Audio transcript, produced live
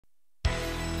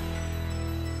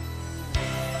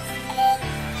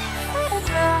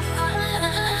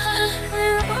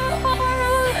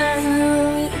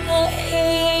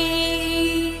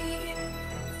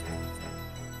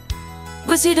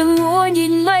Was it a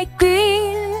morning like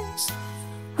this,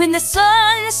 when the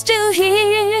sun still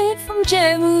hid from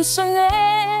Jerusalem,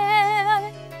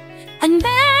 and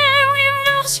Mary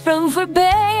rose from her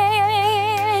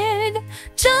bed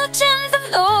to tell the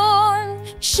Lord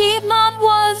she mom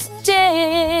was dead?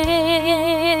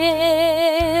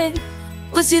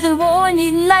 Was it a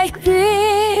morning like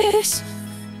this,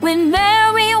 when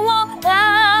Mary walked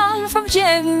down from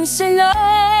Jerusalem,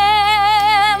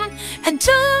 and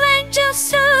two angels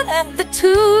stood at the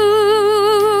tomb,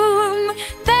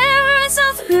 bearers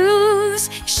of news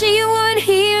she would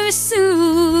hear soon?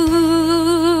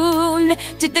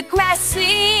 Did the grass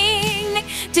sing?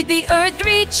 Did the earth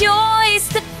rejoice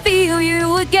to feel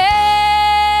you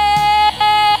again?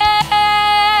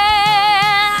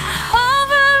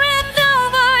 Over and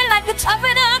over like a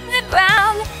tumbling on the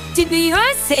ground, did the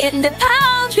earth sing the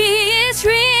pound is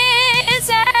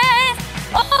risen?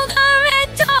 Over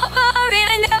and over in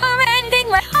a never-ending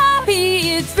my heart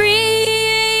is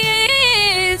risen.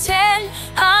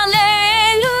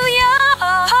 Hallelujah.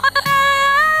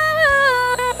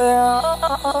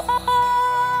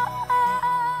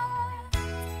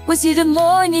 Was it a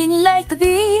morning like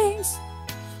this,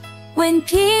 when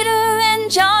Peter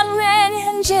and John ran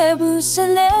in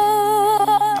Jerusalem,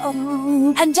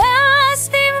 and as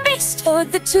they raced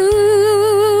toward the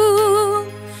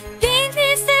tomb,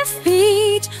 beneath their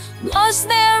feet was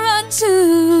there a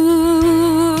tomb?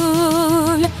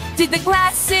 Did the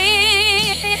grass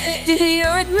sing? Did the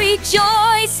earth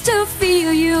rejoice to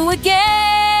feel you again?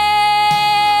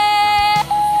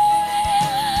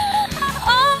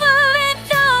 Over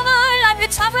and over like a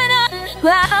tumbling on the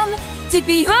ground, did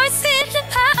the earth sing the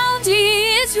pound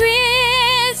is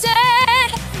risen?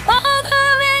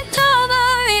 Over and over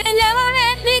in a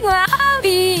never-ending round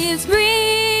is risen.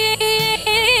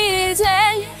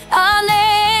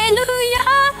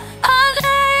 Hallelujah,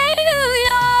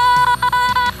 hallelujah.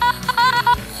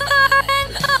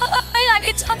 And over like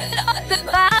a tumbling on the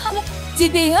ground,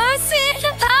 did the earth sing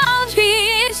the pound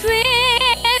is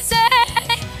risen?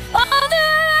 Over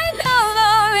and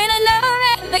over in a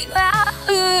never-ending round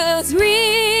is risen.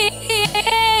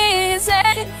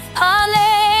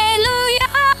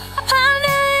 Hallelujah,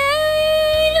 hallelujah.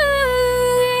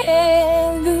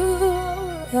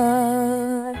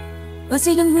 Was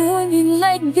it a morning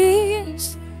like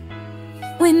this,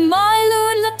 when my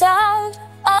Lord looked down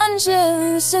on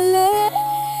Jerusalem?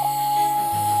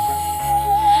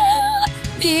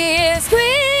 Yes,